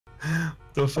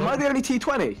Am I the only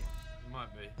T20? Might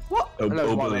be. What? Oh,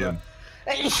 No, billion.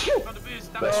 Got the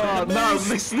boost. Oh no,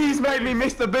 the sneeze made me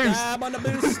miss the boost. I'm on the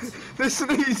boost. The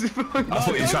sneeze. I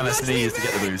thought you were trying to sneeze to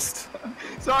get the boost.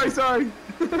 Sorry.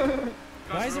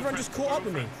 Why is everyone just caught up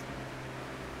with me?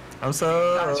 I'm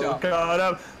so caught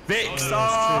up.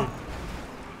 Victor!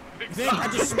 Vic, I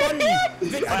just spun you.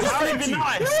 Vic, I just haven't flipped been you.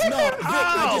 nice. No, Vic,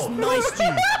 I just niced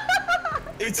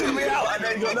you. He took me out and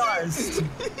then got nice.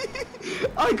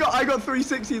 I got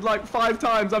 360 like 5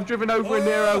 times. I've driven over a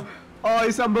Nero. Oh,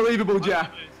 it's unbelievable, Jeff.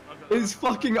 It's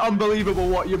fucking unbelievable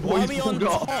what your boys pulled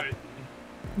off.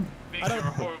 Vic's a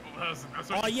horrible person.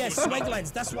 Oh yeah, swag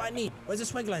lines. That's what I need. Where's the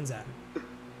swag lines at?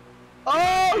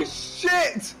 Oh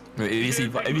shit! If you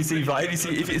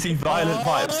see violent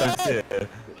pipes, don't see it.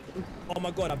 Oh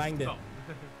my god, I banged it. Oh,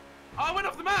 I went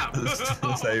off the map.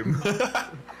 The same.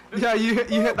 Yeah, you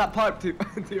hit that pipe too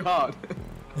hard.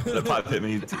 The pipe hit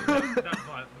me. That's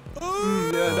fine.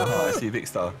 Yeah, that I pipe. see Vic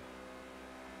Star.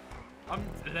 I'm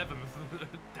 11th.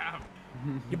 Damn.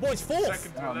 Your boy's fourth.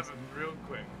 Second to 11th, real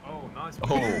quick. Oh, nice.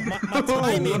 Oh. My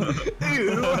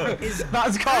timing is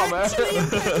That's karma. actually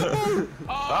impeccable.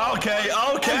 Oh, Okay.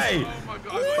 Oh my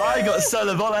god. I got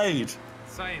solo volleyed.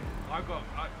 Same. I got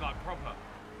like proper.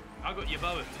 I got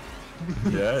Yaboa.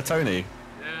 Yeah, Tony.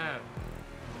 Yeah.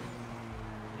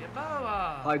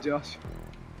 Yaboa. Hi, Josh.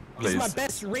 This is my Please.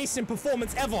 best racing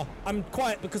performance ever. I'm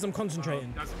quiet because I'm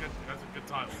concentrating. That's a good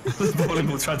title. The bowling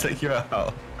ball trying to take you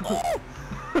out.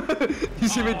 You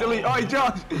see me delete. Oh,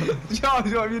 Josh, what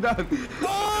have you done?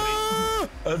 Oh!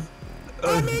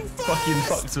 I'm in Fucking first!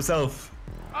 fucked himself.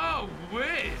 Oh,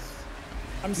 Wizz.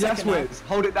 I'm Yes, second now. Wiz.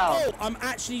 Hold it down. Oh, I'm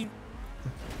actually.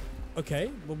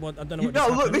 Okay, well, what, I don't know what No, just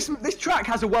look, happened. this track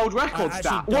has a world record I actually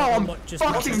stat. don't Wow, know I'm what just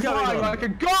fucking happened. flying like a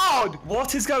god.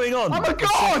 What is going on? I'm a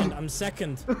god. I'm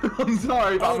second. I'm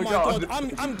sorry, but Oh I'm a my god. god,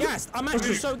 I'm gassed. I'm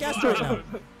actually so gassed right now.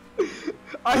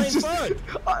 I I'm just, third.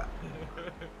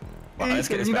 Right, let's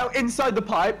get this you know, back. inside the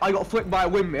pipe, I got flicked by a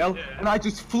windmill, Yeah. and I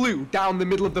just flew down the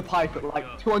middle of the pipe at like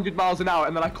God. 200 miles an hour,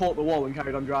 and then I caught the wall and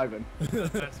carried on driving.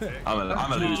 That's big. I'm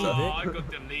a loser. Oh, I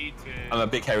got deleted. I'm a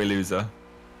big hairy loser.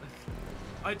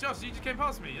 Hey, Josh, you just came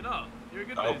past me. You're not. You're a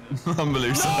good Oh, loser. I'm a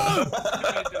loser.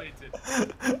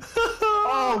 Deleted.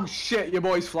 Oh shit, your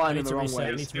boy's I flying in need the to wrong reset. I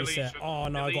way. need to reset. Oh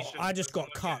no, I just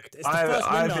got cucked. It's the I've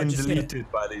first window I been just hit.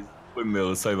 deleted by these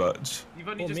windmills so much. You've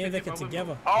only Oh, just me and been Vic are hit by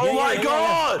together. Oh Yeah, my yeah, yeah,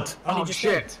 god! yeah. Only Oh just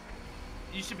shit.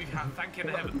 You should be thanking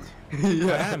heaven. I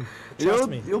Yeah. am. Trust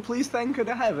me. You'll please thank her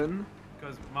to heaven.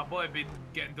 Because my boy been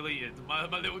getting deleted. My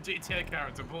little GTA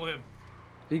character, pull him.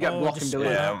 You get Oh, blocked and just-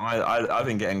 deleted. Yeah, I've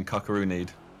been getting cuckaroonied.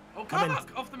 Oh, I'm in- come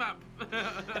off the map.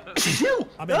 Chill.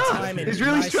 I've been timing It's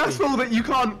really nicely. stressful that you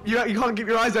can't keep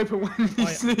your eyes open when you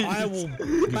sneeze. I will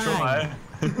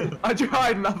bang. I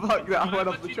tried and I fucked that. I went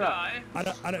off But the you track.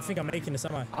 die. I don't think I'm making this,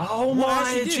 am I? Oh What my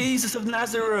actually did? Jesus of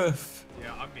Nazareth!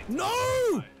 Yeah, I've been.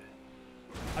 No!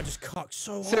 I just cucked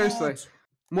so hard. Seriously.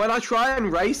 When I try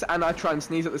and race and I try and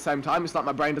sneeze at the same time, it's like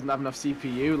my brain doesn't have enough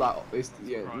CPU. Like, it's,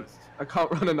 yeah, Christ. I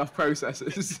can't run enough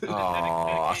processes. Oh,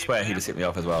 I swear he just hit me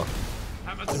off as well.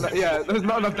 How much Yeah, there's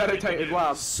not enough dedicated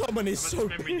WAM. Someone is so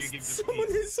memory you give pissed. the Someone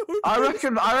is so I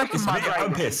reckon my me, I'm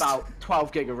brain is pissed. about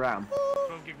 12 gig of RAM.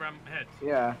 12 gig RAM head.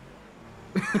 Yeah.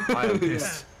 I am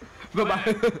pissed. But I my,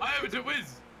 am to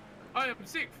Wizz. I am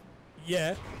 6th.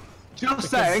 Yeah. just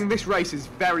saying, this race is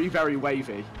very, very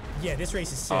wavy. Yeah, this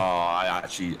race is sick. Oh, I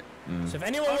actually. So if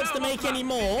anyone wants to make any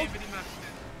more,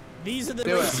 these are the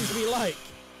Do it. races we like.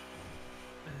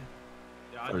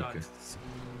 Yeah, I died. Focus.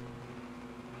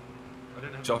 I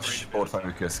don't have Josh, board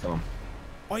focus, come on.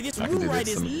 Oh, this I can wall do ride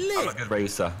this. is I'm a lit. good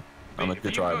racer. I'm a If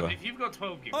good you've got- driver. If you've got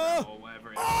 12 gig Oh. RAM or whatever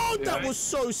it is, Oh, that yeah, was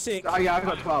so sick. Oh yeah, I've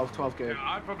got 12 gig. yeah,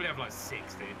 I probably have like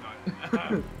 60.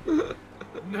 Like,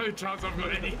 no chance I've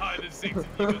got any higher than 6 if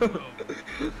you got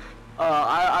 12.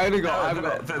 I only got. I haven't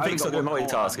got. But I haven't Vic's got not doing one core.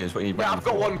 multitasking, is what you need. Yeah, I've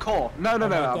got one core. No, Oh my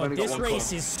I've god, only got this one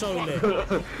race is so lit.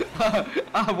 core.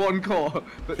 I have one core,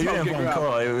 but You 12 have gig one RAM.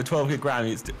 core with 12 gig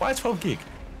RAM. Why 12 gig?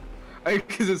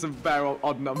 Because it's a very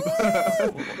odd number.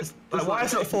 Like, why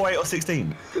is it 4, 8, or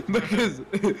 16? Because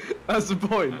that's the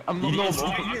point. I'm not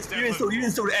normal. You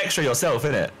installed it extra yourself,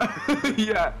 innit?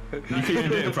 Yeah. You couldn't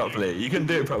do it properly. You couldn't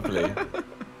do it properly.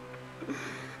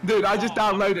 Dude, I just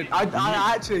downloaded. I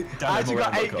actually Download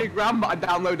got 8 more gig RAM, but I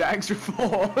downloaded extra 4.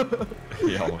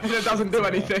 Yo. And it doesn't do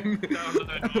anything.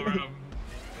 Download more,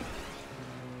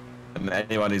 And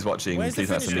anyone who's watching, Where's the please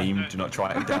that's a finish line? meme. Do not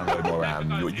try and download more RAM.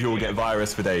 You'll get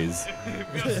virus for days.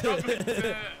 If you're struggling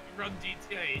to run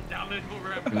GTA, download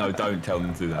more RAM. No, don't tell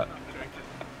them to do that.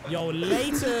 Yo,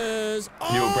 laters.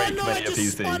 You'll Oh break no, many I a just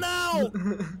PC. spun out.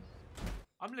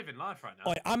 I'm living life right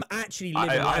now. Oi, I'm actually living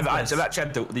I've life. actually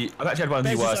had one of the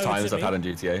Bez is worst over times to I've me. had on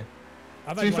GTA.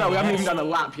 I've To be had fair, one we of haven't even those. done a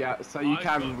lap yet, so you I've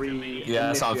can got re. Yeah,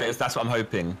 that's what initiate. that's what I'm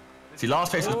hoping. See,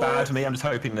 last race was bad for me. I'm just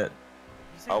hoping that.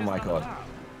 You said Oh there's my another god. lap.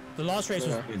 The last race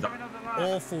was Is there another lap?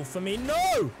 awful for me.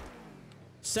 No!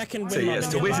 Second So win. yeah, on so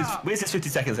the- Wizz is 50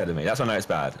 seconds ahead of me. That's when I know it's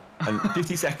bad. And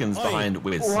 50 seconds Oi. behind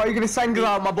Wizz. Why are you gonna single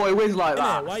out my boy Wizz like Innit?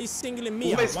 that? Why are you singling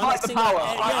me Wizz, out? Why fight not the single power,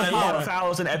 out- fight the power.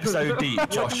 1,000 episode deep,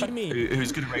 Josh, do you mean?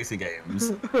 who's good at racing games.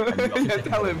 And Yeah,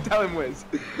 tell him, Wizz.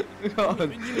 Go What on.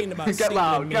 do you mean about Get singling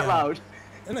loud, me get out? loud.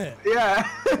 Innit? Yeah,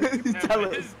 Yeah, tell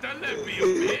but him. just don't let me a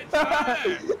bitch.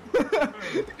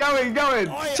 Go in.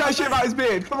 Oi, Chat shit about his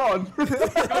beard, come on.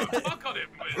 Fuck on him,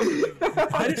 Wiz.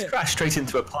 I just crashed straight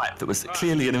into a pipe that was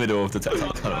clearly in the middle of the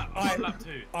tunnel. I'm on lap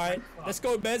 2. Alright, let's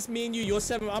go, Bez. Me and you. You're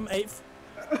 7th, I'm 8th.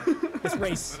 Let's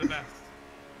race. We're the best.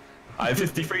 I have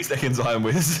 53 seconds behind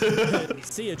Wizz.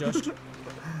 See ya, Josh.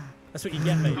 That's what you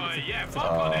get, mate. Oh, yeah, fuck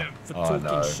on him. For Oh, talking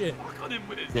no. shit. Fuck on him,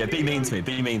 Wiz. Yeah, be mean to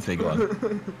me, go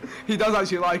on. He does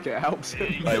actually like it, helps him.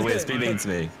 Hey, Wizz, be mean to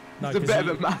me. No, He's a 'cause bit of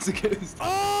you- a masochist.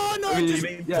 Oh no! I mean, just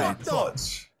yeah. fucked up.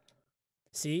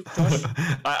 See, Josh.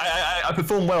 I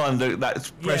perform well under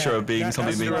that pressure Yeah, of being that-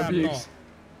 something that's being where I'm abused. not.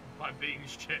 By being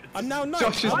shit. I'm now 9th.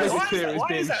 Josh's Why- biggest fear is why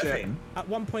being is that a shit. thing? At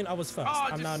one point, I was first. Oh, I I'm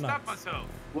just now stabbed 9th. myself.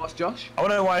 What's Josh? I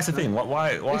want to know why it's a thing. Why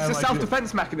It's am a I doing-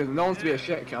 self-defense mechanism. No one's to be a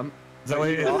shit cunt. Is that what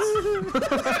it is?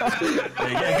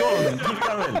 Yeah, go on, keep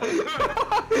going.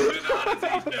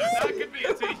 That could be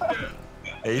a t-shirt.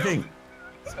 Hey, you think?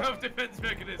 Self-defense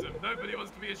mechanism. Nobody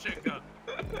wants to be a shit gun.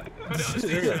 Put it on a Yeah,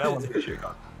 t-shirt. that one's a shit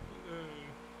gun.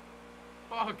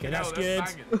 Fucking Okay, hell, that's good.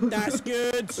 banging. That's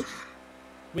good.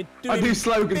 We're doing I do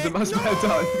slogans in my spare time.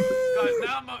 Guys,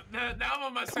 now I'm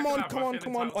on my second lap.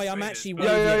 Come on. Oi, I'm actually Yeah,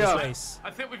 waving yeah, this yeah. race.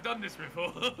 I think we've done this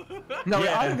before. No,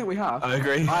 Yeah. I don't think we have. I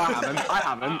agree. I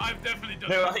haven't. I've definitely done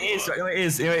No, it I think it is. before. You know,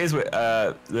 it is with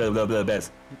the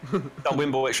Bez. Not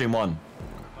Wimble Extreme 1.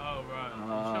 Oh,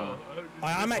 right. Sure.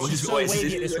 I'm actually Which is- so wait,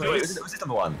 wavy at this race. Was this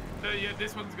number 1? No, yeah,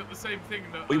 this one's got the same thing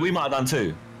that. We might have done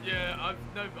 2. Yeah, I've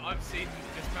seen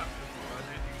this map before. I know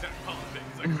the exact part of it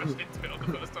because I crashed into it on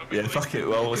the first time. Yeah, fuck it.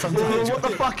 Well, Whoa, sometimes what the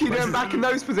fuck are you doing back in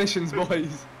those positions,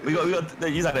 boys? we got no,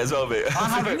 use that as well, mate. I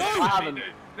haven't. I haven't. No,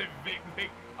 Vic,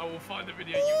 I will find the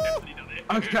video. You've definitely done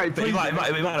it. Okay, But please.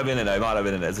 we might have been in it though. Might have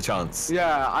been in it. There's a chance.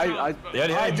 Yeah, I The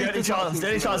only, I the did only this chance, the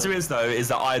only last chance week, there is though is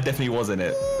that I definitely was in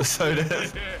it. So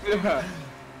Yeah.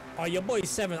 Oh, your boy's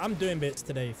 7th. I'm doing bits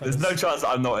today, fellas. there's no chance that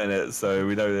I'm not in it. So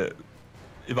we know that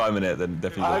if I'm in it, then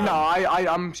definitely. No,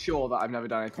 I'm sure that I've never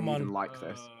done anything Come on. even like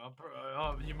this.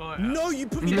 You might. No, you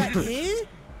put me back here?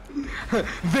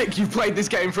 Vic, you've played this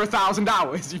game for 1,000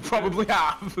 hours. You probably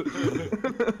have.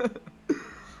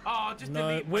 Oh, just No,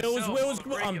 delete Wills, myself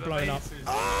on a I'm regular blowing up. basis.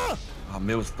 Ah! Oh,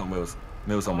 Mills on wheels.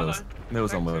 Mills on wheels.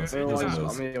 Mills on wheels. It Mills was on a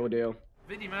wheels. meal deal.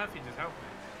 Vinny Murphy just helped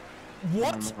me.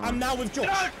 What? I'm now with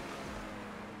Josh.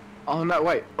 Oh no,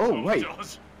 wait. Oh wait.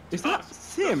 Josh. Is that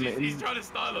him? He's trying to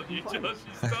style on you, Josh.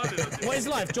 He's started on you. What is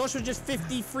life? Josh was just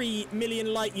 53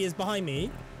 million light years behind me,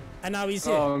 and now he's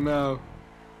here. Oh no.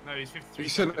 No, he's 53. You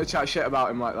shouldn't have chat shit about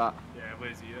him like that. Yeah,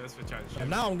 where's he? That's for chatting shit. And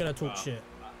now I'm gonna talk shit.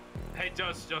 Hey,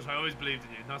 Josh, I always believed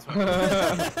in you. That's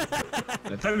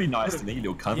why. Don't be nice to me, you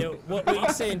little cunt. Yo, what are you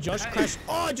saying, Josh? Crash?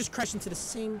 Oh, I just crashed into the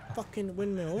same fucking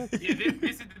windmill. Yeah,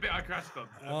 this is the bit I crashed on.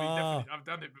 I've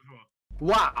done it before.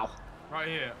 Wow. Right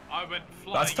here, I went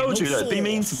flying. I told you that. Be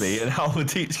mean to me, and I will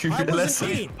teach you I a wasn't lesson.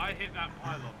 mean. I hit that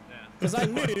pylon there. Because I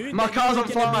knew. My that car's you on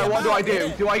were gonna fire. be What do I about do?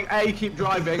 it. Do I A, keep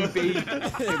driving, B,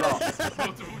 give up?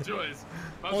 Multiple choice.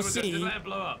 Or Just C. let it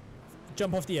blow up.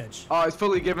 Jump off the edge. Oh, it's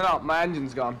fully given up. My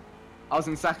engine's gone. I was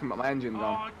in second, but my engine's Oh,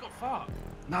 gone. I got fucked.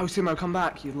 No, Simo, come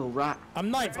back, you little rat.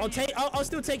 I'm 9th. I'll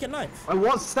still take a 9th. I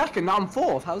was second. Now I'm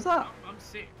fourth. How's that? I'm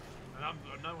sick. And I'm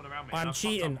no one around me. I'm and I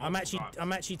cheating. fucked up multiple times.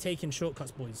 I'm actually taking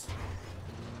shortcuts, boys.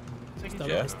 Taking The-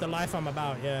 Yeah. It's the life I'm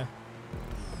about, yeah.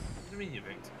 What do you mean you're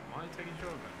victim? Why are you taking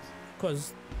shortcuts?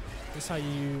 Because that's how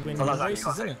you win Sometimes I races,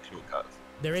 can't isn't take it? shortcuts.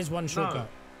 There is one shortcut.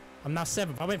 I'm now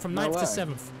 7th. I went from No 9th to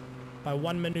way. 7th by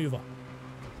one maneuver.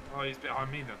 Oh, he's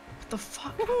behind me then. What the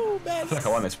fuck? Ooh, I feel like I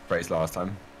won this race last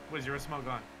time. Wiz, you're a smart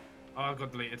guy. Oh, I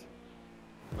got deleted.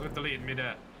 I got deleted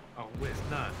mid-air. Oh, Wiz,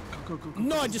 no.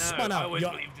 No, I just No, spun I out. always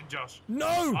You're- believed in Josh.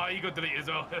 No! Oh, you got deleted as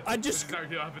well. I just- That's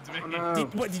exactly what happened to me. Oh, no.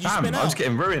 What, did you Damn, spin I'm out? just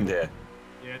getting ruined here.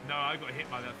 Yeah, no, I got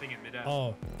hit by that thing in mid-air.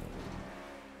 Oh.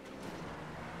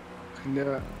 Can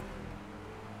do it.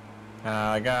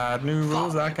 I got new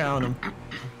rules, I count them.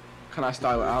 Can I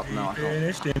style it out? No, I can't.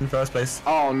 Finished in first place.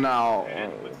 Oh no. Yeah,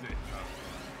 Wiz did it.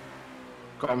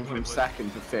 Gone from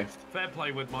second to fifth. Fair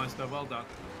play with Meister, well done.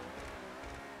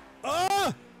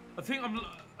 Ah! I think I'm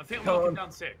I think I'm locking down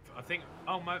 6th. I think.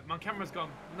 Oh, my camera's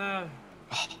gone. No.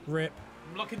 Rip.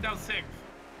 I'm locking down 6th.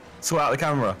 Sort out the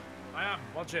camera. I am.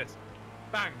 Watch it.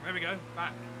 Bang. There we go.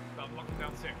 Back. I'm locking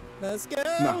down 6th. Let's go.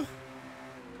 No.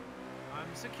 I'm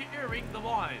securing the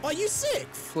line. Are you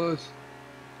 6th? Close.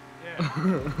 Yeah.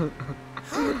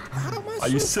 How am I Are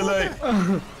you so silly? far back?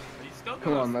 Are you still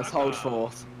Come on, let's hold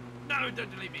 4th. No, don't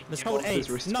delete me. Let's Yeah. hold Fourth is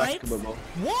 8th. 9th? respectable.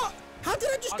 What? How did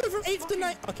I just go from 8th to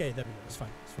 9th? Okay, there we go. It's fine.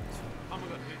 It's fine. It's fine. Oh my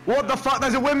god. What the fuck?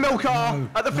 There's a windmill car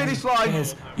at the finish line.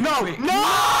 Yes. No,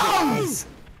 no,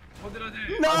 What did I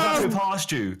do? no. I was about to go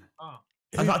past you. Oh.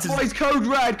 I was about to. Boys, code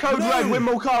red,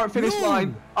 windmill car at finish No.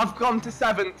 line. I've gone to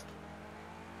 7th.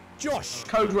 Josh.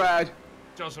 Code red.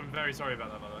 Josh, I'm very sorry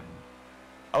about that, by the way.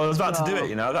 I was about to do it,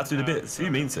 you know. I was about to do the bits.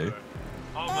 You mean to? Oh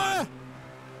Ah. man.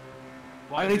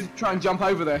 Why I need is to try and jump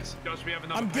over this. Josh, we have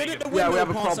another I'm good at the Yeah, we windmill have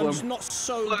a pass. I'm problem. just not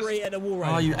so great at the wall Oh,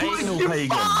 ride. you anal You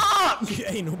pagan. fuck! You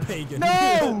anal pagan.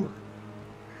 No!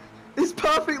 It's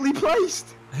perfectly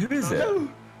placed. Who is it? No.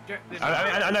 Get this.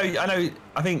 I know.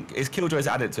 I think it's Killjoy's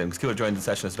added to him because Killjoy joined the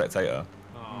session as spectator.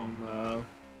 Oh, No.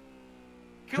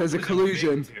 Kill There's a was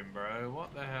collusion. victim, bro.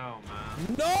 What the hell,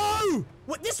 man? No!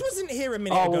 What? This wasn't here a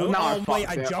minute Oh, ago. well, now I wait, fucked I it.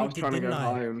 I was jumped it, trying to didn't go I?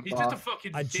 high and He's just a far.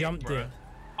 fucking I dick, jumped bro. it.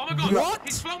 Oh my god, What?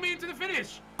 he's flung me into the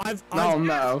finish. I've No,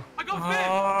 no. I got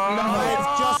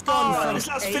I've just gone from Let's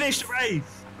 8th. finish the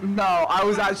race. No, I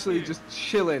was actually just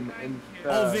chilling in.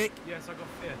 Oh, Vic. Yes, I got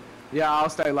 5th. Yeah, I'll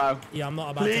stay low. Yeah, I'm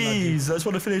not about to nudge you. Please, I just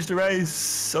want to finish the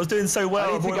race. I was doing so well.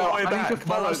 I need to All go- the way I need back. to My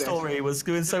follow love this. story was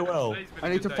doing so well. I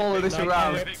need to follow this No,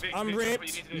 around. I'm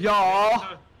ripped.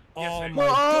 Yeah. Oh Vic, my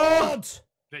Oh! god!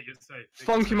 Vic, you're safe. Vic,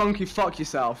 Funky monkey, fuck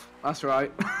yourself. That's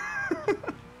right.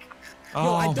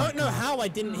 Yo, I my don't know God. how I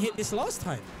didn't hit this last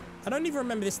time. I don't even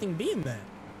remember this thing being there.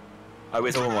 I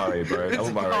won't worry, bro. I It's a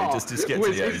won't worry. car. Just get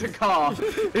Wiz, to the it's a end. car.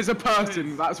 It's a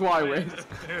person. That's why, Wiz.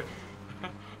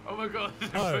 Oh my god.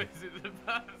 Oh. Is it the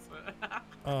person?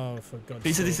 Oh, for God's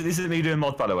This sake. is me doing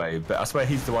mod, by the way, but I swear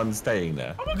he's the one staying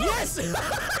there. Yes!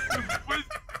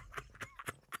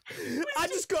 I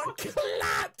just got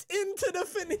clapped into the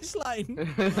finish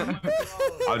line.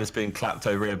 I've just been clapped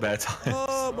over here bare times.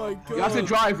 Oh my god. You have to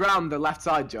drive round the left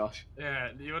side, Josh. Yeah,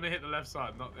 you want to hit the left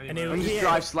side, not And anywhere. And just Yeah.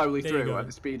 drive slowly There you through go. at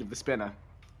the speed of the spinner.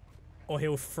 Or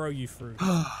he'll throw you through.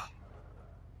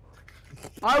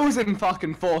 I was in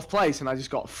fucking 4th place and I just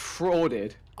got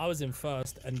frauded. I was in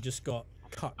first and just got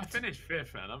cut. I finished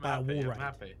 5th, man. I'm By a happy. wall I'm ride.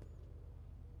 happy.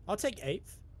 I'll take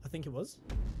 8th. I think it was.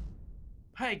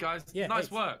 Hey guys, Yeah, nice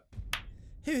 8th. work.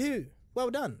 Hoo. Well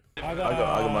done. I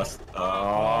got my.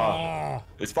 Oh.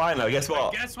 It's fine though. Guess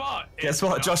what? Guess what? Guess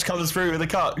what? Josh comes through with a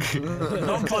cuck.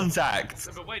 Non-contact.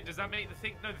 But wait, does that make the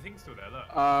thing? No, the thing's still there.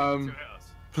 Look. Um, Still hit us.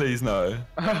 Please no.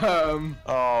 um,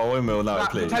 Oh, windmill, no, that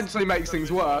please. potentially makes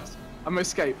things worse. I'm gonna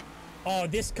escape. Oh,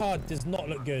 this card does not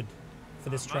look good for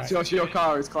this track. Josh, your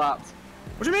car is clapped.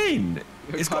 What do you mean?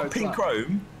 It's got car's pink flat.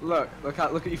 chrome. Look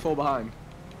at you fall behind.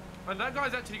 And that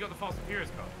guy's actually got the Fast and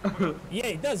Furious car. Oh my God. Yeah,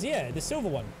 it does, yeah. The silver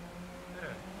one.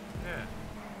 Yeah.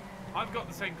 I've got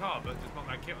the same car, but just not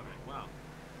that kit on it. Wow.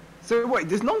 So wait,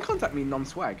 does non-contact mean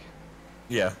non-swag?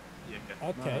 Yeah. Yeah.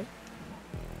 Okay.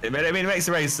 It makes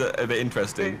the race a bit Bit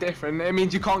interesting. different. It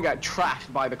means you can't get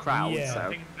trashed by the crowd. Yeah.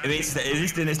 So. It's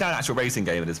now an actual racing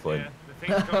game at this point. Yeah, the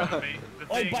thing's coming at me. The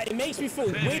Oh, thing, but it makes me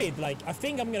feel weird. Like, I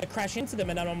think I'm gonna crash into them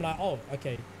and then I'm like, oh,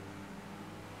 okay.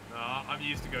 Nah, I'm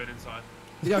used to going inside.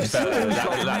 Yeah, It's better than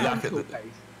seriously, that- that- mental that-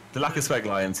 pace. The lack of swag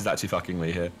lines is actually fucking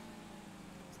me here.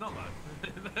 It's not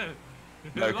though.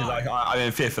 No, because I'm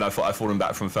in 5th and I've fallen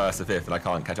back from 1st to 5th and I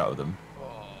can't catch up with them.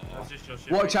 That's just your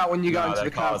shit. Watch out when you go No, into their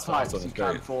the crowd car's fast pipes. on the You can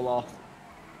straight. fall off.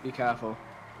 Be careful.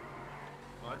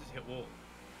 Oh, I just hit wall.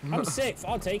 I'm 6th.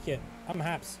 I'll take it. I'm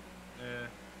haps. Yeah.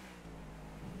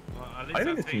 Well, at least I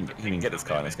don't that think thing- you can get this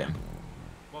car in this game.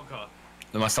 What car?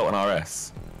 My Sultan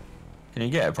RS. Can you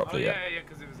get it Oh properly yeah, yet? yeah,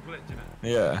 because it was a glitch in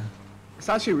it. Yeah. It's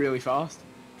actually really fast.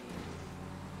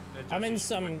 Yeah, I'm in Josh,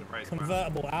 you should win some the race, bro.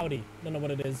 convertible Audi. Don't know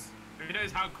what it is. Who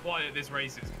knows how quiet this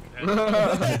race is compared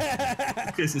to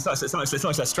Because it's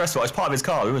not that stressful. It's part of his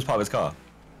car. It was part of his car.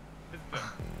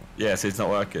 Yeah, so it's not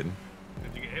working.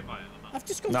 Did you get hit by it or not? I've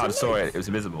just got No, to I'm sorry. ninth. It was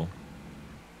invisible.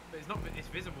 But it's not. It's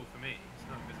visible for me. It's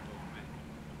not visible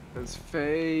for me. It's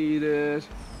faded.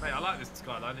 Mate, I like this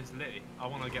skyline. It's lit. I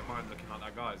want to get mine looking like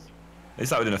that guy's. It's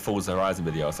like we're doing a Forza Horizon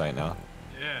video or something now.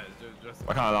 Yeah, just.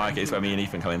 I kind of like it. It's where me and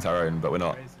Ethan come into our own, but we're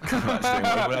not.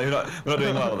 We're not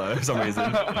doing well though, for some reason.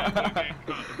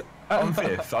 I'm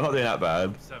 5th. I'm not doing that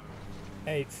bad. 7. 8th.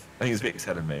 I think it's Vic's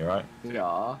ahead of me, right?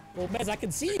 Yeah. Well, Mez, I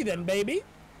can see you then, baby.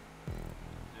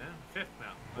 Yeah, 5th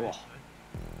now. Whoa.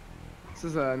 This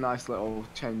is a nice little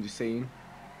change of scene.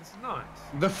 This is nice.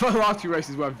 The Ferrari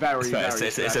races were very,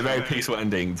 it's a very peaceful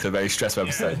ending to a very stressful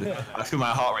episode. I feel my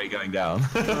heart rate going down.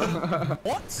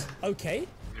 What? Okay.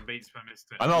 Your beats per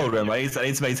Mr. I'm older, I need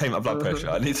to maintain my blood pressure.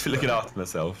 I need to be looking after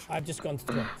myself. I've just gone to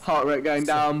 12. Heart rate going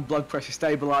down, blood pressure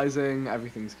stabilizing,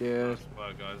 everything's good. Nice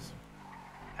work, guys.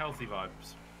 Healthy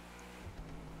vibes.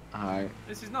 Alright.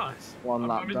 This is nice. One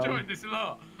lap I'm done. enjoying this a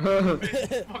lot. I'm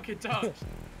being fucking touched.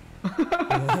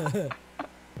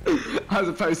 As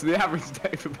opposed to the average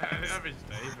day for The Bess. average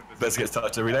day for Busniess. Best gets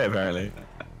touched every day, apparently.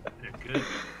 Yeah, good.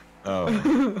 Oh.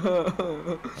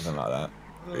 I don't like that.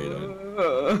 Really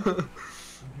don't.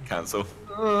 Cancel.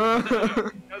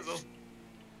 That's all.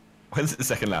 When's it the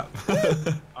second lap?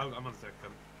 I'm on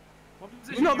second. What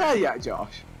position You're not are there you yet,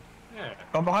 Josh. in? Yeah.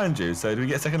 I'm behind you, so do we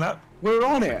get a second lap? We're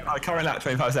on it. Oh, current lap,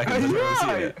 25 seconds. That's where we've seen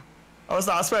Right. it.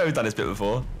 I swear we've done this bit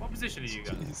before. What position are you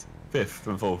guys? 5th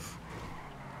and 4th.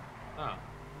 Oh.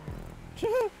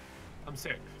 I'm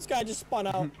sick. This guy just spun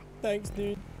out. Thanks,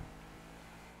 dude.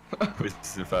 Which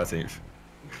is the 13th.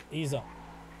 Ease up.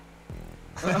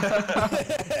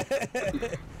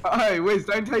 Hey, Wiz,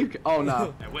 don't take it. Oh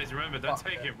no. Hey, Wiz, remember, don't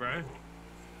take it, bro.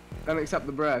 Don't accept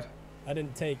the bread. I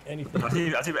didn't take anything. See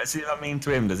that mean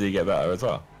to him, does he get better as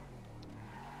well?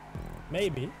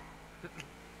 Maybe.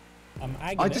 I'm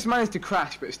I agony. just managed to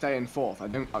crash but stay in 4th. I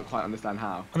don't quite understand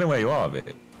how. I don't know where you are, but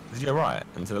did you go right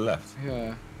and to the left?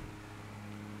 Yeah.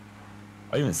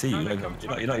 I even see you. No, You're they not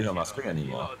come even on my you screen lot. You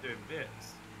anymore. lot are doing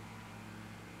bits.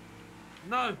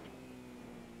 No.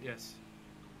 Yes.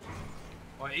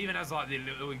 Like, even as like the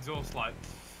little exhaust, like.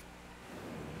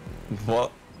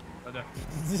 What? I don't.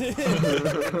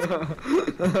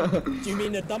 Do you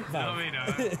mean the dump I valve? mean,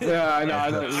 Yeah, I know. I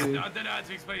I don't don't. know how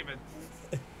to explain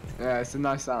it. Yeah, it's a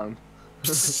nice sound.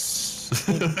 It's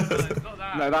not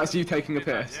that. No, that's you taking a Do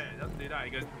that, piss. Yeah, it doesn't do that.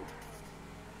 He goes.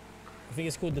 I think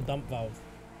it's called the dump valve.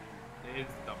 It is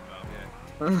the dumb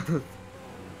valve,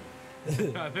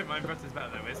 yeah. I think my impression's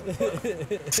better though,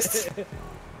 Wiz.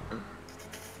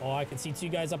 Oh, I can see 2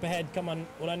 guys up ahead. Come on.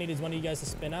 All I need is one of you guys to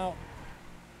spin out.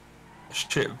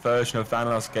 Shit version of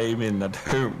Thanos Gaming. I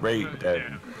don't rate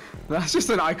them. That's just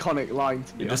an iconic line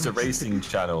to be You're just a honest. racing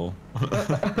channel.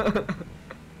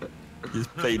 Just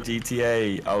play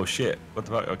GTA. Oh shit. What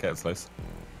the fuck? Okay, that's close.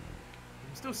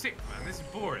 I'm still sick, man. This is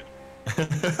boring.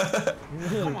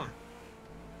 Come on.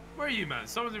 Where are you, man?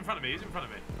 Someone's in front of me. Who's in front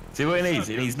of me? See what he needs?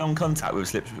 He needs non-contact with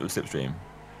Slipstream.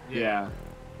 Yeah.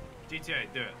 GTA,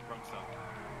 do it. Rockstar.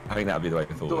 I think that would be the way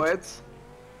forward. Duets.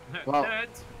 Well- Do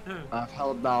it. I've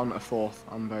held down a 4th.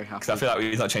 I'm very happy. Because I feel like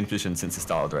we've not changed position since the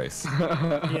start of the race.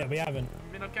 Yeah, we haven't.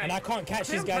 I mean, okay. And I can't catch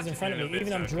these guys in front of me,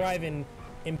 even I'm driving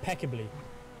impeccably.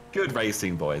 Good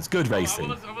racing, boys. Good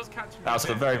racing. I was catching. That was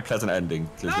a very pleasant ending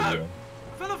to this No! video.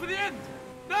 I fell off at the end.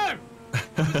 No!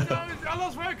 No, I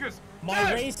lost focus. My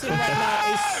No! racing right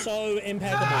now is so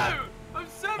impeccable. No! I'm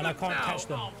 7th And I can't now. catch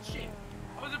them. Oh shit!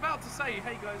 I was about to say,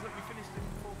 hey guys, look, we finished in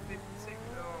 4th, 5th, 6th.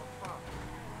 Oh fuck!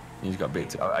 You just got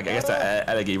beat. I guess that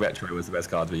Eleggy Retro was the best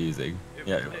card we're using. It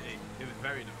Yeah. was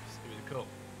very nice. It was cool.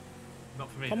 Not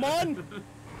for me. Come though. on!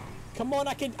 Come on,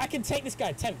 I can take this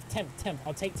guy. 10th.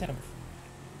 I'll take 10th.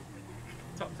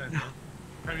 Top 10. Man.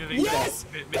 Premier League. Yes!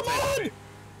 Mid- Come on! mid-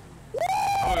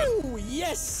 Woo!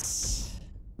 Yes!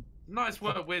 Nice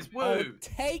work, Wiz. Woo! I'll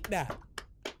take that.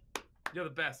 You're the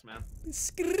best, man.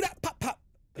 Scrap, pop, pop.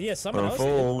 Yeah, someone I'm else. did.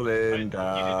 falling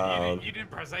down. You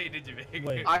didn't press A, did you, Vic?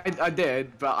 Wait. I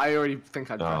did, but I already think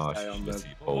I'd Oh, pressed A on the shitty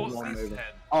What balls. was one this over. then?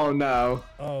 Oh no.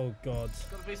 Oh god.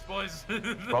 Gotta be boys.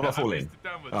 Why am I falling?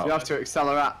 Oh. You have to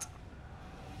accelerate.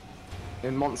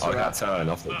 In I Montserrat. got turn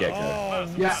off the get-go.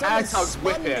 Oh, Yeah, someone air tugs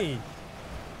whip spun it. me.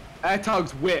 Air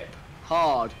tugs whip.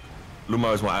 Hard.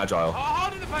 Lumo is more Oh, agile.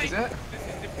 hard in the face. Is it? This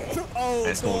is difficult. Oh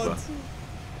It's smaller. god.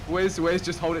 Wiz,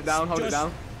 just hold it down, hold it Just-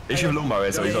 down. The issue with Lumo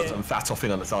is that he's got Yeah. some fat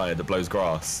offing on the side that blows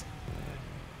grass.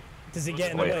 Does it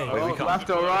get in the Wait, way? wait, we Oh, can't- left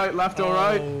or right, left or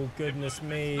right. Oh goodness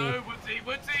me. No, Woodsy,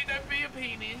 don't be a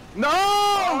penis. No!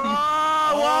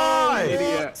 Oh, why?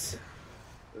 Idiot.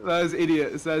 There's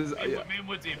idiots. There's. Me and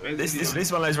Woodsy have been. This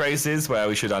is one of those races where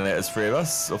we should have done it as 3 of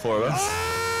us or 4 of us.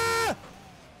 Ah!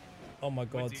 Oh my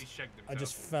god. Woodsy shagged himself. I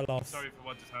just fell off. Sorry for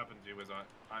what just happened to you,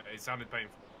 it sounded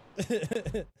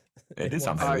painful. It did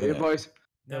something. Alright, you didn't it? boys.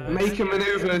 No, Making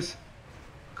maneuvers.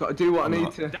 Gotta do what I need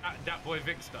not. to. That boy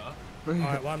Vicstar.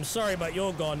 Alright, well I'm sorry but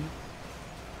you're gone.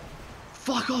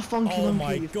 Fuck off, funky Oh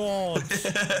my monkey. god.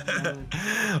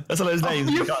 That's all those names.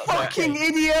 You can't fucking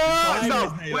idiot! No, his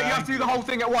name, wait, you have to do the whole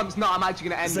thing at once. No, I'm actually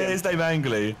gonna end say it. his name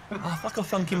angrily. Oh, fuck off,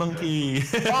 funky monkey.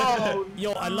 Oh,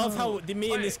 Yo, I love how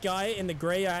me and this guy in the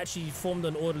grey are actually formed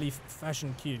an orderly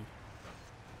fashion queue.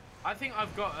 I think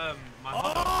I've got my.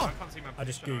 Oh! I can't see my. I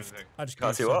just position or goofed. anything. I just Can't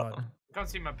goofed see so what? hard. I can't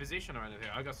see my position or anything.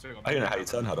 I don't know how you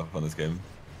turn HUD off on this game.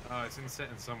 Oh, it's in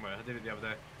settings somewhere. I did it the other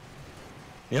day.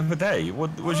 The other day?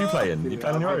 What was you playing? You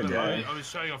playing on your own? Yeah. I was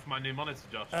showing off my new monitor,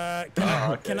 Josh.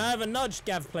 Can I have a nudge,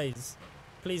 Gav, please?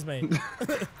 Please, mate.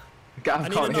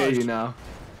 Gav can't hear you now.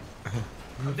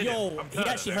 Yo, he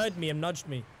actually heard me and nudged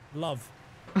me. Love.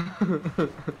 Go!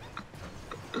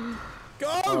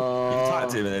 You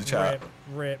typed him in the chat.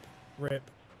 Rip.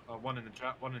 Oh, one in the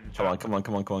chat. Come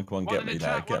on. Get me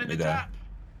there. Get me there.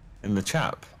 In the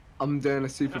chat. I'm doing a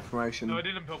super promotion. No, I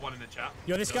didn't put one in the chat.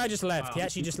 Yo, this guy just left. He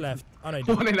actually just left. Oh, no, he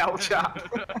didn't. One in El Chap.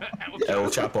 El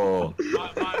Chapo.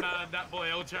 My man, that boy,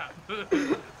 El Chap.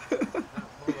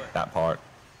 That part.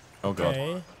 Oh, God.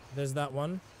 Okay, there's that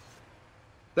one.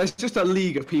 There's just a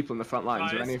league of people in the front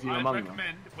lines. Are any of you I among them?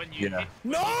 recommend when you hit,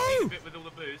 No! when you see the bit with all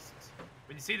the boosts,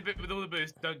 when you see the bit with all the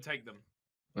boosts, don't take them.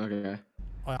 Okay.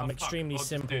 I'm extremely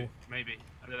simple. Maybe.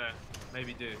 I don't know.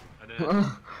 Maybe do. I don't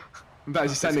know. I'm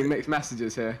actually sending mixed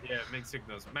messages here. Yeah, mixed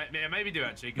signals. Maybe do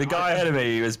actually. The guy ahead of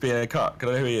me was being a cuck. Can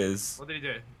I know who he is? What did he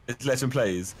do? It's Legend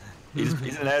Plays. He's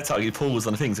in an air tug. He pulls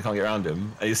on the things. I can't get around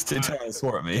him. And he's still trying to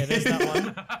swore at me. Yeah, there's that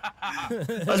one.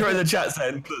 I was right in the chat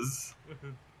saying, please.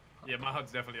 Yeah, my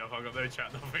HUD's definitely off. I've got no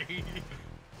chat, nothing.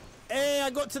 Hey, I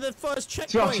got to the first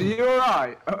checkpoint. Josh, are you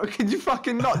alright? Could you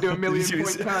fucking not do a million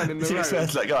point turn in the road?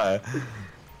 That guy.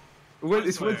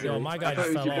 It's Wizzite. Yo, my guy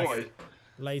just fell off.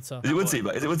 Later. Is it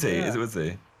Wizzite? Is it Wizzite? Yeah. Is it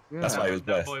Wizzite? Yeah. That's why he was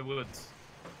best. Boy Woods.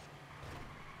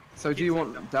 So do you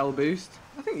want Del boost?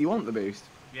 I think you want the boost.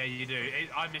 Yeah, you do.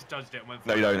 I misjudged it and went for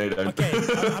No, you don't. No, you don't.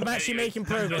 Okay, I'm actually making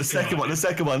progress. The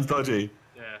second one's dodgy.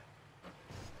 Yeah.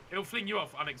 It'll fling you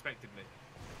off unexpectedly.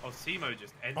 Oh, Simo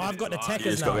just ended I've got the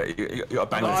techers now. You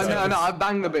got to bang the No, I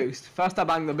bang the boost. First I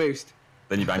bang the boost.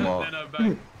 Then you bang more.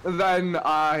 Then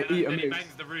I eat a then he moose.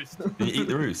 bangs the roost. Then you eat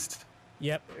the roost.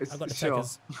 Yep, I've got the Sure.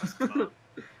 techers.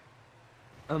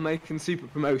 I'm making super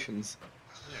promotions.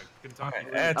 Yeah, Kentucky.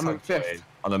 I'm in 5th.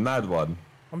 On a mad one.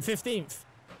 I'm 15th.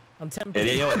 I'm 10th. Yeah,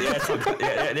 you know what?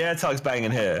 The air tug's banging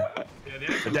here.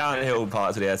 Yeah, The downhill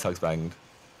parts of the air tug's banged.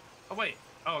 Oh wait.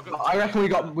 Oh, I reckon we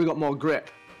got more grip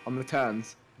on the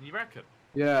turns. You reckon?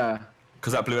 Yeah.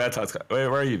 Because that blue air tug's...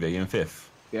 Where are you, Big? In 5th?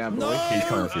 Yeah, boy. No! He's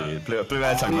coming for you. Blue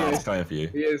air tug is coming for you.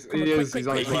 He is. He's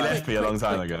on his He way. left me a long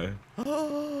time ago.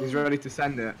 He's ready to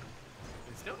send it.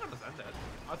 He's still gonna send it.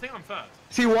 I think I'm first.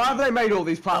 See, why have they made all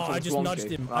these platforms I just wonky? nudged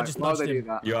him. I Like, just why nudged would they him. do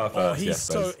that? You are Oh,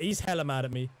 first, he's hella mad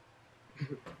at me.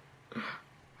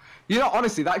 You know,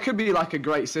 honestly, that could be like a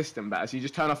great system, Bez. You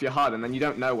just turn off your HUD and then you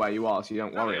don't know where you are, so you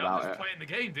don't worry about I'm it. just playing the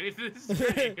game, dude. This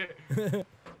is great.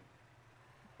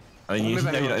 I mean, you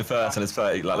know you're not in first and it's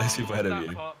 30, like, there's people ahead of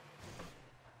you.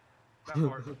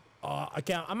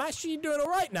 Okay, I'm actually doing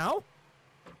alright now.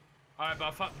 Alright, but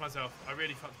I fucked myself. I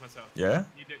really fucked myself. Yeah?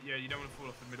 You don't want to fall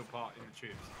off the middle part in the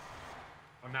tubes.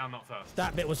 I'm now not first.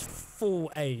 That bit was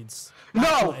full AIDS. No!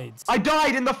 Actual AIDS. I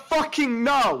died in the fucking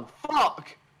no!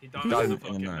 Fuck! He died in the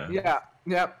fucking no. Yeah.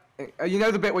 You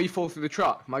know the bit where you fall through the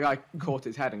truck? My guy caught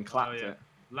his head and clapped it.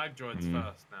 Lag droid's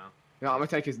first now. You know, I'm gonna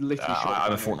take his litty shortcut.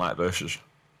 I'm a Fortnite versus.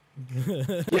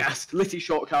 Yes, litty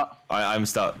shortcut. I'm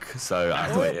stuck, so I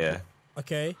have to wait here.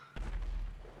 Okay.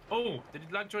 Oh, did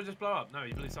lag droid just blow up? No,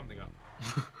 he blew something up.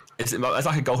 It's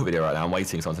like a golf video right now. I'm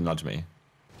waiting for someone to nudge me.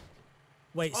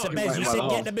 Wait, so Oh, Bez, you said well.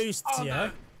 get the boosts, Oh,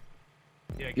 yeah?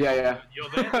 no. Yeah. You're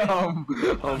there.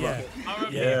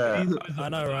 Yeah. I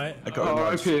know, right? I got a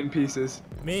nudge. RIP in pieces.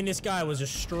 Me and this guy was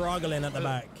just struggling at the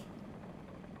back.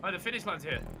 Oh, the finish line's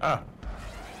here. Ah,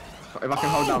 If I can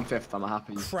hold down 5th, I'm a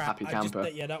happy Crap. camper.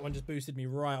 Yeah, that one just boosted me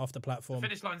right off the platform.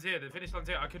 Finish line's here. The finish line's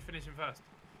here. I could finish him first.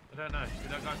 I don't know.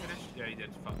 Did that guy finish? Yeah, he did.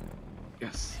 Fuck.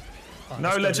 Yes. Alright, No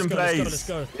let's go, legend let's go, plays. let's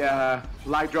go, let's go. Yeah,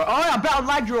 lag droid. Oh, yeah, I bet on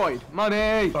lag droid.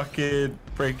 Money. fucking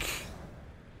prick.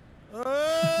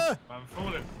 I'm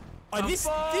falling. Oh, this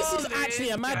is actually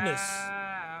a madness.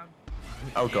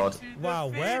 Oh god. Wow,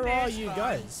 where are you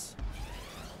guys?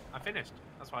 I finished.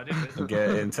 That's why I did this. I'm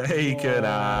getting taken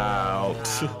out.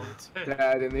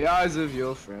 Dead in the eyes of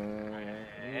your friend.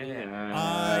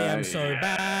 I am so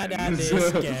bad at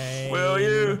this game. Will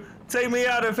you take me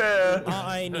out of here?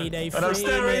 I need a And I'm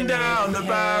staring down the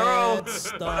barrel.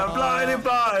 And I'm blinded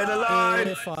by the light.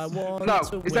 If I want No,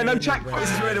 to is there no win checkpoint? the This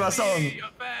is race. really my song. Your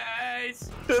face.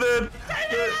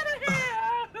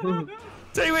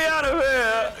 Take me out of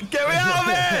here! Get me out of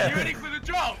You here! ready for the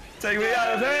drop? Take me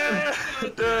out of here!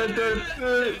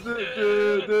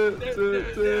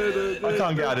 I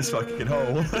can't get out of this fucking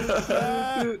hole.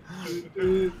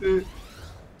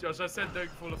 Josh, I said don't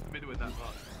fall off the middle with that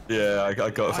part. Yeah, I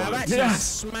got I've something. actually Yes.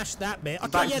 smashed that bit.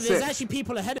 Okay, Back yeah, to there's 6th. actually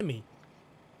people ahead of me.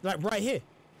 Like right here.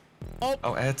 Oh,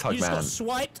 Oh, air tug, you just man. got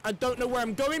swiped. I don't know where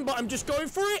I'm going, but I'm just going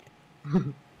for it.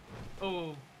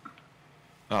 Oh.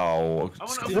 Oh.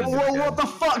 Whoa, what the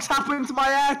fuck's happened to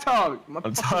my air tug?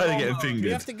 I'm tired of getting fingered. We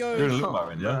have to go. You're gonna look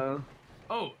Marin, yeah?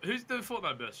 Oh, who's the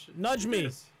Fortnite bush? Nudge me.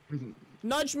 Yes.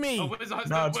 Nudge me. Oh, where's that?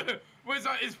 Nudge. Where's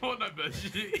that? His Fortnite bush.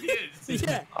 He is.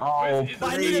 Yeah. Oh, Where's-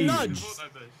 But I need a please. nudge.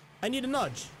 Fortnite bush. I need a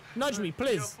nudge. Nudge me,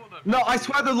 please. No, I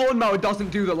swear the lawnmower doesn't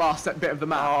do the last bit of the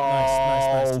map.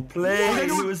 Nice. Oh,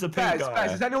 please. Who was the pink Bez, guy?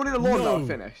 is anyone in the lawnmower No.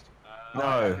 finished?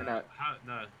 No.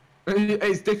 No.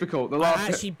 It's difficult. The I last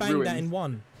actually bit banged ruins. that in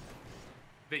one.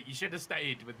 But you should have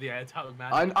stayed with the air tug,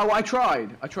 man. I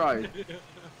tried.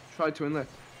 Tried to enlist.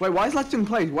 Wait, why is Legend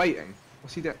Plays waiting?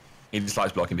 What's he doing? He just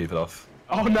likes blocking people off.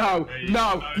 Oh no!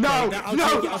 No! No! I'll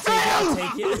No! take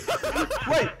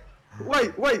it.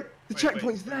 Wait! The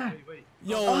checkpoint's there. Wait.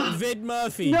 Yo, Vid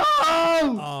Murphy. No!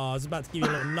 Oh, I was about to give you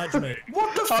a little nudge, mate.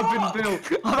 What the fuck? I've been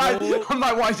built. I'm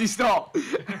like, why'd you stop?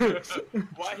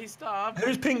 Why he stopped?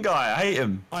 Who's pink guy? I hate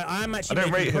him. I am actually I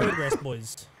don't making rate him. progress,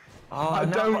 boys. Oh, I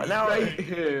don't now, rate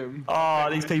him. Oh,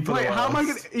 these people Wait, are how am I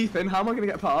worse. gonna, Ethan? How am I gonna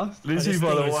get past? These This people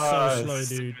thing are is the so worst.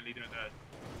 slow, dude. Really don't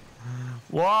know.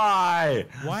 Why?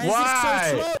 Why is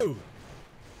this so slow?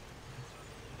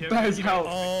 Yeah, Bez, you help.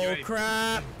 wait, Oh, you wait.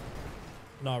 crap.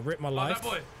 No, rip my Oh, life. that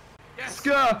boy. Yes.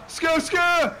 Skr,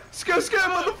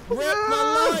 motherfucker! Rip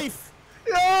my life.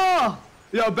 Yeah!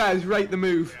 Yo, Bez, rate the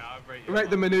move. Yeah, I'll rate you. Rate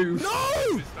the maneuver. No!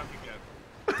 We're stuck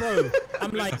again. Bro,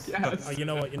 I'm like, Yes. oh, you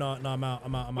know what? No, I'm out.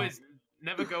 Wizz,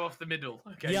 never go off the middle.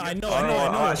 Okay. Yeah, I know,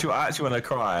 I actually want to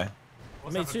cry.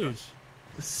 What's Me happened, too. Josh?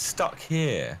 Stuck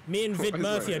here. Me and Vid What is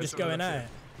Murphy it? are just going at it.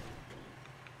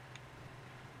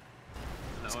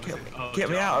 No, honestly. Oh, Get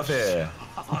me Josh. out of here.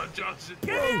 Oh, Josh.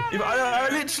 I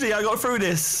literally, I got through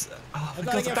this. Oh, I for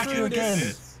gotta God's get back through you again.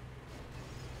 this.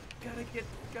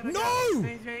 Gotta No!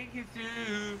 make it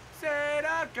through. Said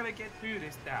I'm gonna get through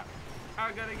this now.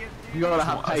 I'm gonna get through. You gotta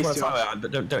have I pace, just wanna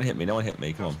Josh. try it. Don't hit me. No one hit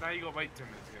me. Come on. Now you gotta wait 10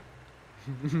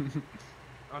 minutes again.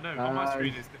 Oh no, on my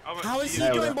screen is. How is he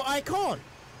Yeah, doing, well. but I can't?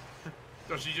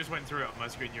 Josh, you just went through it on my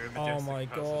screen. You're a Oh majestic my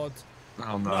person. god.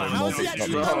 Oh no. No, how has he not,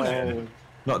 actually not, done not, that?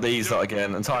 not these lot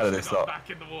again. I'm tired of this Not lot. back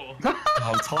in the wall.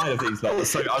 I'm tired of these lot.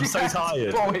 I'm so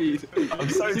tired. Boyd. I'm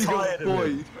so You got tired of it.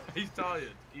 Boyd. He's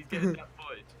tired. He's getting that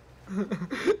void.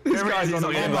 This Every guy's he's on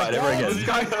not a getting my invited ever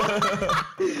God. again.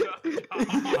 This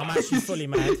guy, I'm actually fully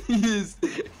mad.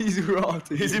 he's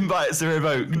rotted. His invites are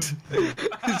revoked.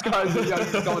 This guy's a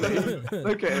young Donny.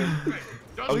 Look at him.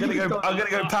 I'm gonna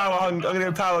go power. I'm gonna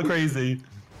go power crazy.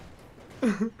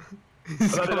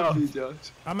 He's I don't know. comfy, Josh.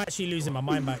 I'm actually losing my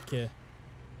mind back here.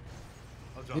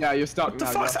 Yeah, you're stuck What the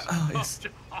now, fuck's Josh. that? Oh, it's-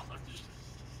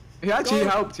 He actually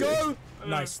helped you. Go!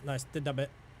 Nice, did that bit.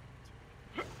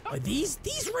 Oh, these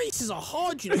races are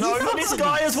hard, you know. No, Who not this fucks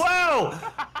guy with as well.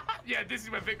 Yeah, this is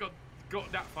where Vic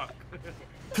got that fuck.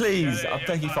 Please, Yeah, I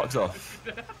beg you, fucks off.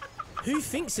 these? Who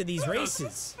thinks of these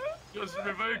races? Josh,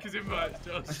 revoke his invite,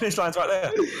 Josh. The finish line's right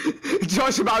there.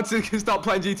 Josh about to start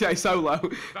playing GTA solo.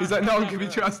 He's like, no one can be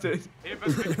trusted. Here,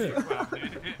 let's make it a clown,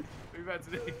 dude. We've had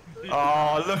to-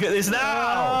 Oh, look at this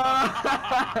now.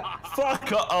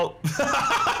 Fuck up.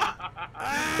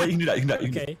 Wait, you can do that. You can do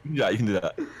that. Okay. You can do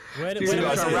that. Where You're do gonna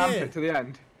I try go ramp here? it to the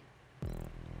end.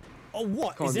 Oh,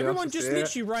 what? Come on, Is Josh, everyone let's just see it.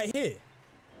 literally right here?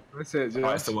 That's it, Oh, it's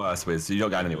Josh. the worst, Wiz. You're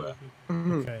not going anywhere.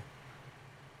 Okay.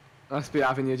 Let's be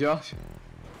having you, Josh.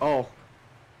 Oh.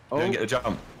 You don't get the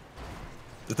jump.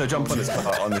 There's no jump on this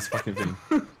part, on this fucking thing.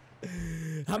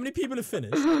 How many people have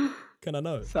finished? Can I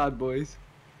know? Sad boys.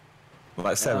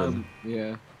 Like 7.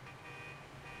 Yeah.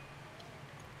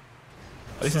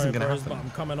 This Sorry, isn't gonna bros, but happen.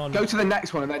 I'm coming on. Go to the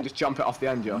next one and then just jump it off the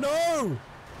end, Josh. No!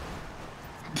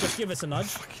 Just give us a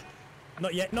nudge.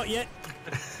 Not yet, not yet.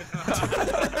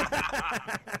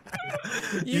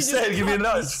 You said give me a cut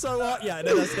nudge. So hard. Yeah,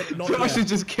 no, that's it. Not Josh yet. is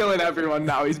just killing everyone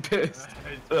now. He's pissed.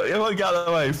 Look, everyone get out of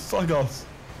the way. Fuck off.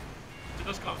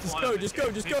 Josh can't Just fly go, on just this go,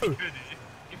 game. just If go. he could,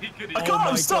 if he could, I he- can't, Oh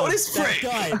I'm my stuck God, with this prick.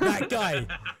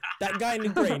 That guy in the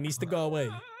grey needs to go away.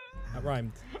 That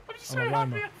rhymed. I'm so I'm a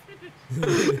happy rhymer. I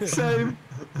finished. Same.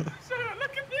 So,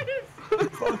 look at this.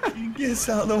 Fucking get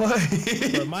out of the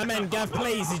way. Bro, my man Gav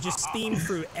Plays is just steamed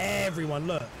through everyone.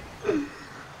 Look.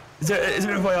 Is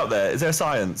there a way up there? Is there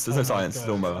science? There's no science. God.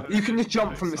 Lawnmower. You can just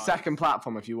jump from the second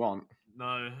platform if you want.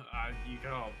 No, you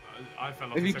can't. I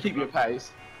fell off. If the you second keep your platform.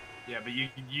 pace. Yeah, but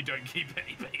you don't keep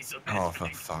any pace on this Oh, for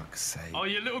thing. fuck's sake. Oh,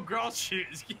 your little grass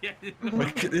shoots. Yeah.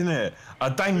 Wicked, isn't it? I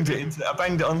banged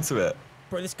it onto it.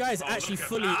 Bro, this guy is actually look at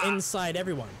fully that. inside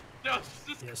everyone. Josh,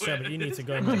 just Yeah, quit. sure, but you need to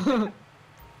go, mate.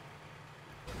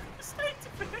 Stay to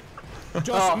finish.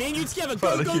 Josh, Oh. me and you together.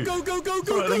 Fuck Go, the go, queue. go, go, go, Fuck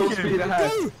go, the go. queue. Speed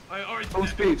ahead. Go. Orange Full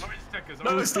speed. Orange stickers.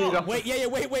 No, orange stop. stickers. Wait, yeah,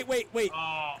 wait.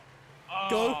 Oh.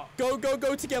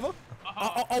 Go together.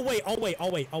 I'll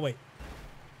wait.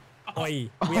 Oi.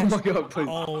 Oh my god, please.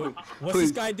 Oh, what's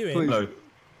Please, this guy doing? please. No.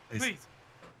 Please.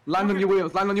 Land on your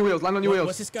wheels, land on your wheels, land on your wheels.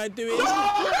 What's this guy doing? Josh!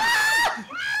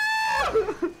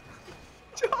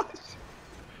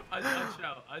 I'd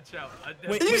shout.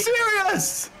 Wait, Are you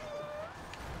serious?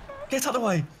 Get out of the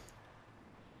way.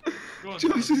 Go on,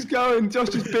 Josh is going. Josh,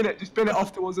 just bin it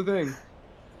off towards the thing.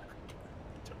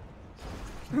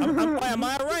 Am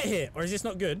I right here? Or is this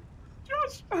not good?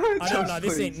 Josh! I don't know.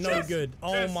 This please. ain't no good.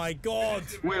 Oh my god.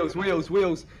 Wheels.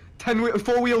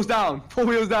 4 wheels down. 4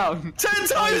 wheels down. 10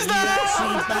 times He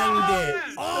now! banged it.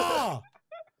 Oh!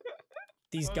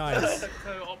 These guys.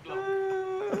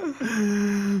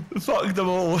 Fuck them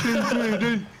all.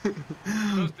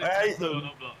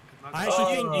 I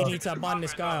actually think you need to ban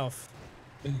this guy off.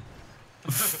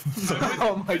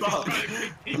 Oh my god.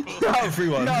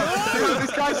 Everyone. No,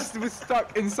 this guy just was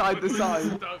stuck inside the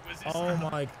sign. Oh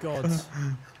my god.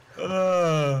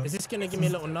 Is this gonna give me a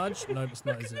little nudge? No, it's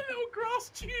not, is A it? little grass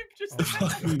tube just Oh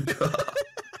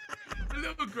a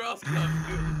little grass club.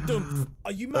 Dump.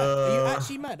 Are you mad? Are you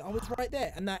actually mad? I was right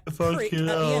there, and that prick at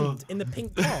the end in the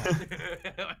pink car.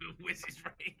 Wizz is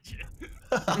raging.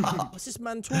 What's this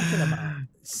man talking about?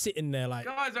 Sitting there like.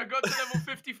 Guys, I got to level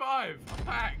 55. I'm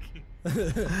back.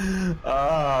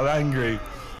 I'm angry.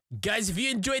 Guys, if you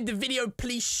enjoyed the video,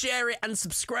 please share it and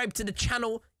subscribe to the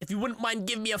channel. If you wouldn't mind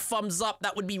giving me a thumbs up,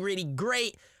 that would be really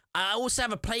great. I also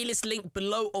have a playlist link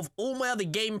below of all my other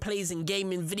gameplays and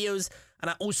gaming videos, and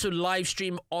I also live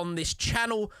stream on this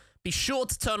channel. Be sure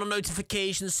to turn on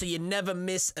notifications so you never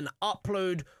miss an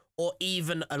upload or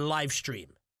even a live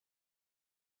stream.